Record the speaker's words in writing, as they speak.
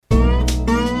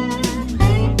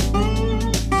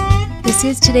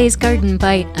This is today's Garden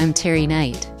Bite. I'm Terry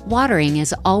Knight. Watering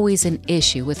is always an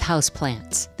issue with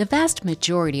houseplants. The vast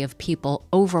majority of people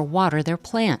overwater their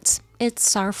plants.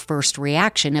 It's our first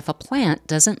reaction if a plant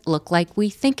doesn't look like we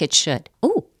think it should.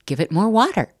 Oh, give it more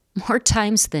water. More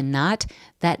times than not,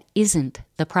 that isn't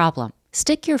the problem.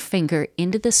 Stick your finger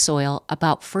into the soil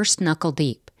about first knuckle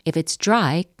deep. If it's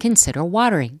dry, consider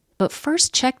watering. But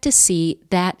first check to see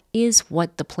that is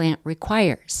what the plant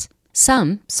requires.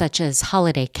 Some, such as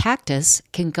holiday cactus,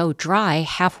 can go dry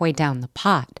halfway down the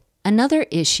pot. Another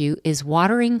issue is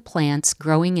watering plants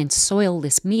growing in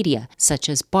soilless media, such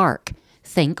as bark,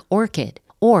 think orchid,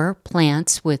 or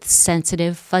plants with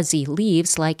sensitive, fuzzy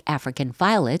leaves like African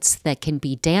violets that can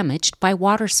be damaged by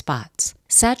water spots.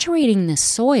 Saturating the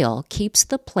soil keeps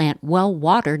the plant well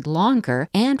watered longer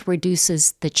and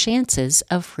reduces the chances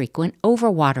of frequent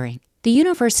overwatering. The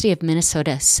University of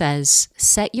Minnesota says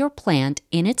set your plant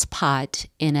in its pot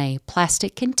in a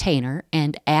plastic container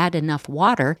and add enough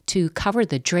water to cover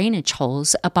the drainage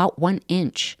holes about 1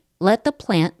 inch. Let the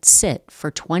plant sit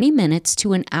for 20 minutes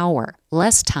to an hour,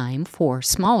 less time for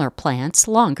smaller plants,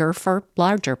 longer for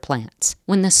larger plants.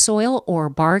 When the soil or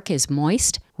bark is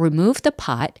moist, remove the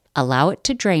pot, allow it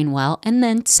to drain well, and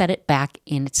then set it back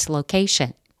in its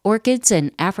location. Orchids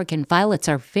and African violets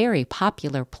are very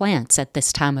popular plants at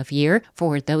this time of year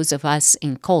for those of us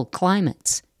in cold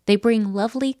climates. They bring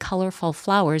lovely, colorful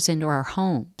flowers into our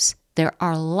homes. There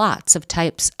are lots of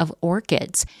types of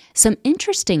orchids. Some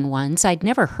interesting ones I'd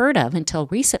never heard of until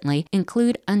recently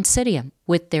include Oncidium,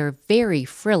 with their very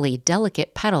frilly,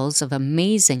 delicate petals of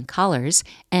amazing colors,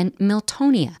 and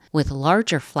Miltonia, with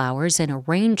larger flowers in a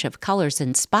range of colors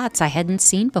and spots I hadn't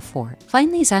seen before.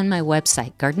 Find these on my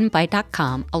website,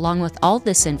 gardenbite.com, along with all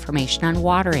this information on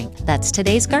watering. That's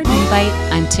today's Garden Bite.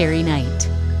 I'm Terry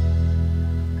Knight.